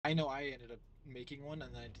I know I ended up making one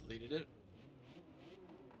and then I deleted it,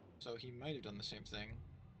 so he might have done the same thing.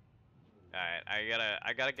 Alright,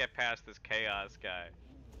 I gotta get past this chaos guy.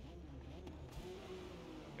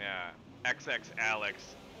 Yeah. XX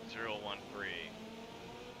Alex 013.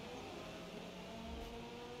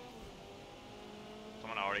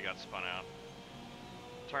 Someone already got spun out.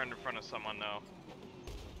 Turned in front of someone though.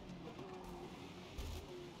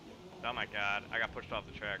 Oh my god, I got pushed off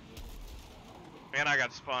the track. And I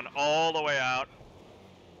got spun all the way out.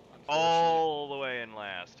 Unfortunate. All the way in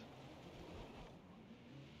last.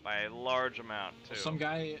 By a large amount Well, too. some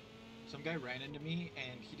guy ran into me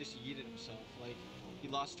and he just yeeted himself. Like he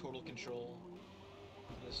lost total control.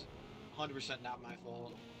 It's 100% not my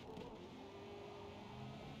fault.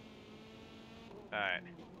 Alright.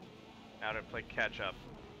 Now to play catch up.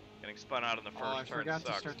 Getting spun out in the Oh, I first turn forgot to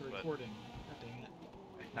start sucks, the but recording. God dang it.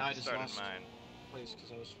 Now I I just started lost mine. place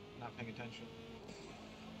because I was not paying attention.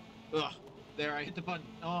 Ugh. There, I hit the button.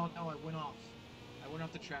 Oh no, I went off. I went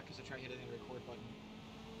off the track because I tried hitting the record button.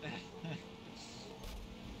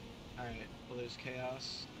 Alright, well there's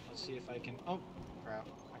chaos. Let's see if I can... Oh, crap.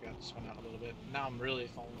 I got spun out a little bit. Now I'm really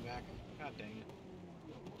falling back. God dang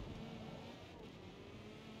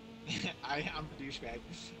it. I'm a douchebag.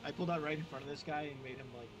 I pulled out right in front of this guy and made him,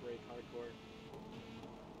 like, brake hardcore.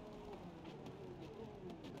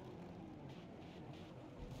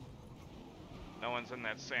 No one's in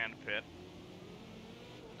that sand pit.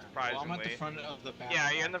 Well, I'm at the Surprisingly. front of the Yeah,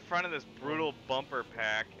 you're in backpack. the front of this So, brutal bumper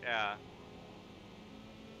pack. Yeah. I'm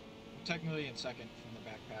technically in second from the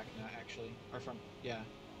backpack, not actually. Or from... Yeah.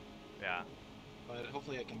 Yeah. But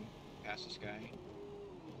hopefully I can pass this guy.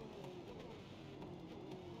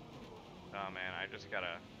 Oh man,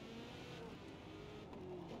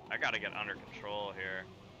 I gotta get under control here.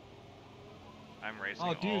 I'm racing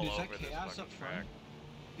Oh, dude, all is that over this chaos up fucking track. front?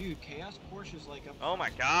 Dude, Chaos Porsche is, like, up Oh my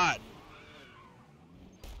front. god!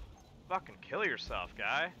 Fucking kill yourself,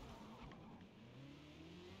 guy.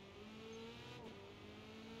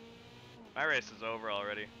 My race is over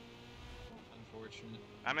already. Unfortunate.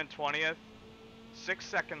 I'm in 20th, 6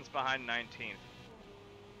 seconds behind 19th.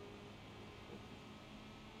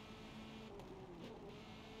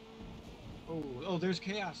 Oh, there's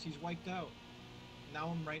Chaos. He's wiped out. Now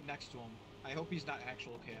I'm right next to him. I hope he's not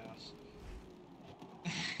actual Chaos.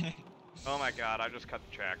 Oh my god, I just cut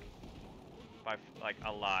the track. By, like,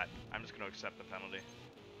 a lot. I'm just gonna accept the penalty.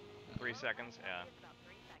 3 seconds? Yeah.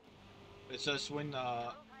 It's just when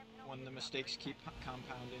the mistakes keep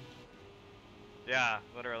compounding. Yeah,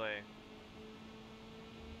 literally.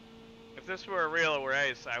 If this were a real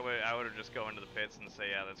race, I would have just go into the pits and say,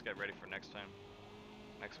 yeah, let's get ready for next time.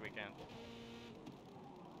 Next weekend.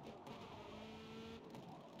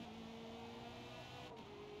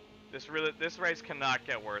 This race cannot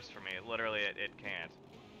get worse for me. Literally, it can't.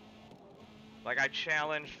 Like, I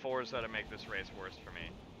challenge Forza to make this race worse for me.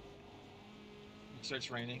 It starts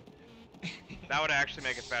raining. That would actually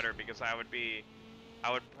make it better because I would be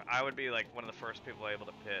like one of the first people able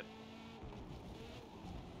to pit.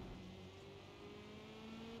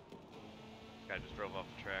 This guy just drove off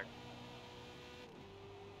the track.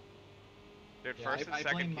 Dude, Yeah, first and I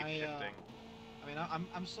second blame keep my shifting. I mean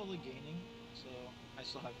I'm slowly gaining, so I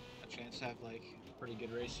still have a chance to have like a pretty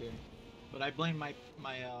good race here. But I blame my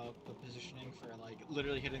the positioning for like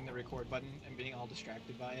literally hitting the record button and being all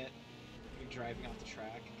distracted by it, like driving off the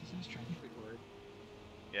track because I was trying to record.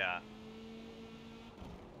 Yeah.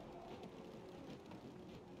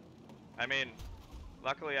 I mean,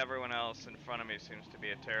 luckily everyone else in front of me seems to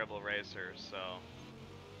be a terrible racer, so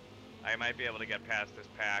I might be able to get past this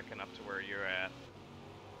pack and up to where you're at.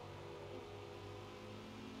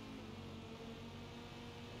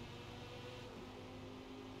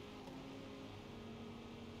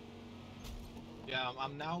 Yeah,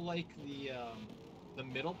 I'm now like the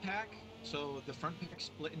middle pack. So the front pack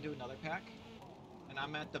split into another pack, and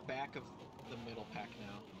I'm at the back of the middle pack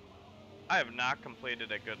now. I have not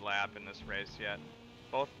completed a good lap in this race yet.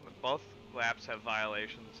 Both both laps have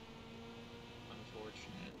violations.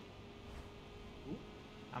 Unfortunate. Ooh.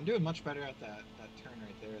 I'm doing much better at that turn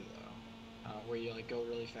right there though, where you like go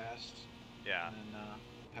really fast Yeah. and then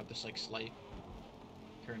have this like slight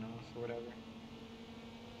turn off or whatever.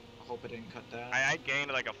 I hope it didn't cut that. I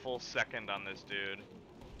gained like a full second on this dude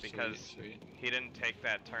Sweet, because sweet. he didn't take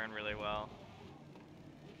that turn really well.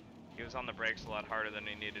 He was on the brakes a lot harder than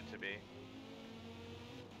he needed to be.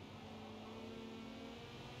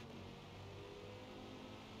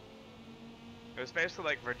 It was basically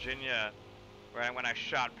like Virginia, where when I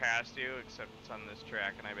shot past you, except it's on this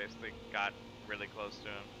track, and I basically got really close to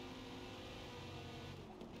him.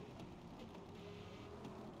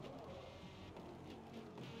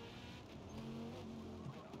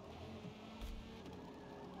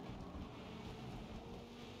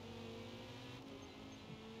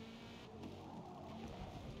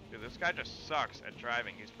 dude. This guy just sucks at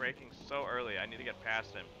driving. He's braking so early. I need to get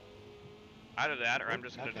past him. Either that, or I'm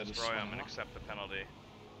just gonna That guy just destroy him spun and out. accept the penalty.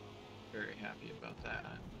 Very happy about that.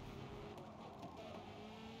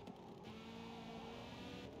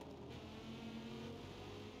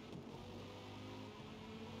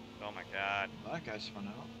 Oh my god. Well, that guy spun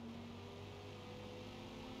out.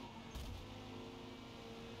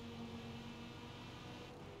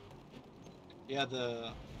 Yeah,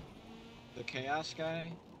 the chaos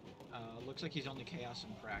guy. Looks like he's only chaos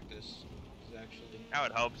in practice. He's actually I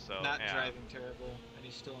would hope so. not yeah. driving terrible, and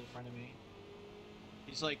he's still in front of me.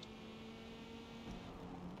 He's like,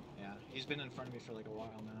 yeah, he's been in front of me for like a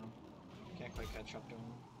while now. Can't quite catch up to him.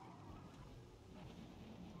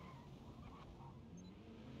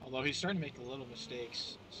 Although he's starting to make a little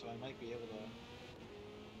mistakes, so I might be able to.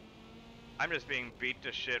 I'm just being beat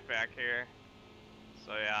to shit back here.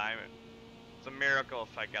 So yeah, it's a miracle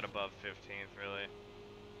if I get above 15th, really.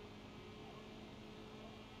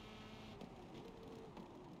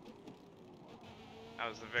 I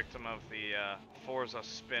was the victim of the Forza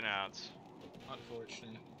spinouts.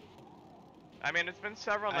 Unfortunate. I mean, it's been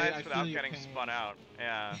several I nights feel without your getting pain. spun out.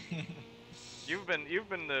 Yeah. You've been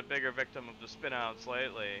the bigger victim of the spinouts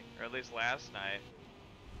lately, or at least last night.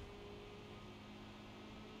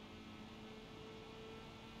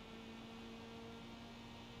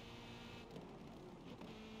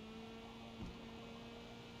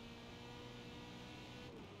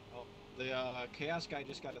 Oh, the chaos guy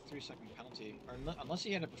just got a 3-second penalty, or unless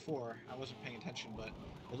he had it before, I wasn't paying attention. But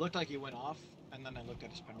it looked like he went off, and then I looked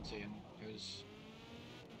at his penalty, and it was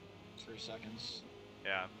 3 seconds.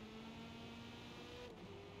 Yeah.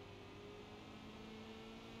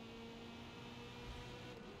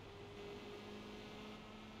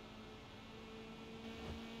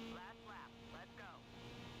 Last lap. Let's go.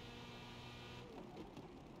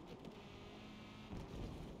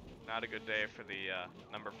 Not a good day for the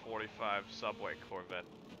number 45 Subway Corvette.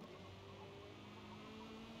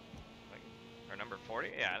 Or number 40?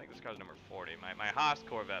 Yeah, I think this car's number 40. My Haas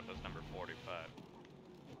Corvette was number 45.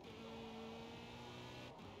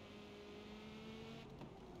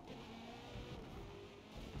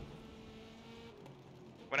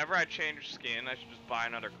 Whenever I change skin, I should just buy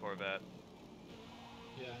another Corvette.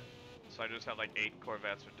 Yeah. So I just have like 8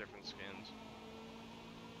 Corvettes with different skins.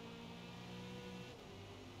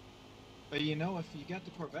 But you know, if you get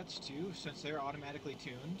the Corvettes too, since they're automatically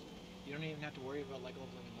tuned, you don't even have to worry about like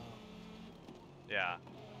leveling them up. Yeah.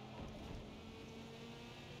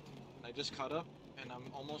 I just caught up, and I'm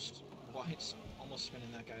almost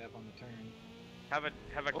spinning that guy up on the turn. Have a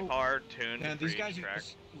Oh. car tuned Man, for these each guys are track.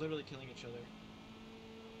 just literally killing each other.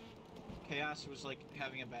 Chaos was like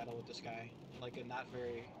having a battle with this guy, like a not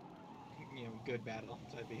very, good battle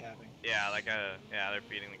to be having. Yeah, they're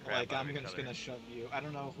beating the crap Like out I'm of each just other. gonna shove you. I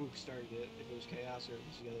don't know who started it, if it was Chaos or if it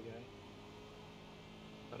was the other guy.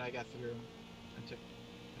 But I got through and took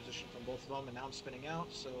position from both of them, and now I'm spinning out,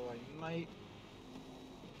 so I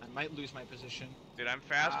might lose my position. Dude, I'm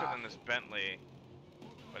faster than this Bentley,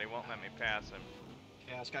 but he won't let me pass him.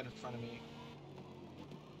 Chaos got in front of me.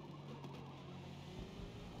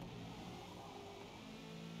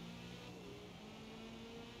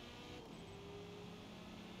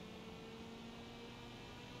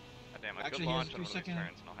 God damn, a Actually, good he has launch a on one of these 3-second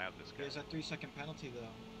turns, and I'll have this He guy. has a 3-second penalty though,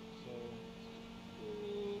 so.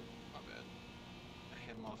 Ooh, my bad. I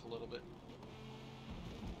hit him off a little bit.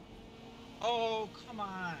 Oh, come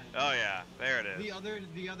on! Oh yeah, there it is.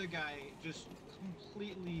 The other guy just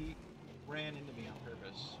completely ran into me on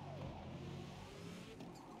purpose.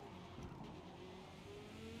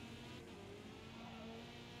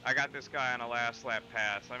 I got this guy on a last lap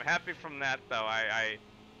pass. I'm happy from that though.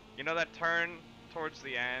 You know that turn towards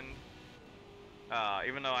the end?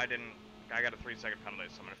 Even though I got a 3-second penalty,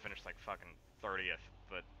 so I'm gonna finish like fucking 30th.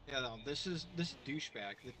 But Yeah, no, this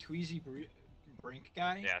douchebag, the Tweezy Brink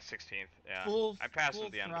guy. yeah, 16th. Yeah, Full, I passed him full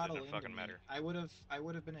at the end, but it throttle didn't fucking into me. matter. I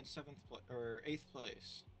would have been in 8th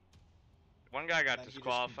place. One guy got And he just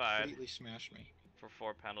disqualified completely smashed me. for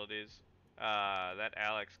 4 penalties. That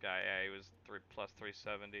Alex guy, yeah, he was plus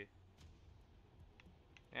 370.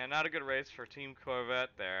 Yeah, not a good race for Team Corvette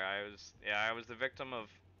there. I was the victim of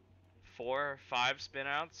 4, 5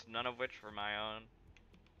 spinouts, none of which were my own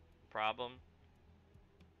problem.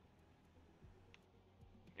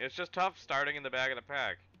 It's just tough starting in the back of the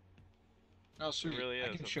pack. Oh sweet! really I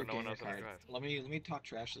is, can if show no one gamer knows how to card. drive. Let me talk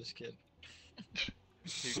trash to this kid.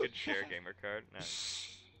 You could share gamer card.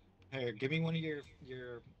 Nice. Here, give me one of your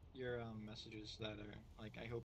messages that are like I hope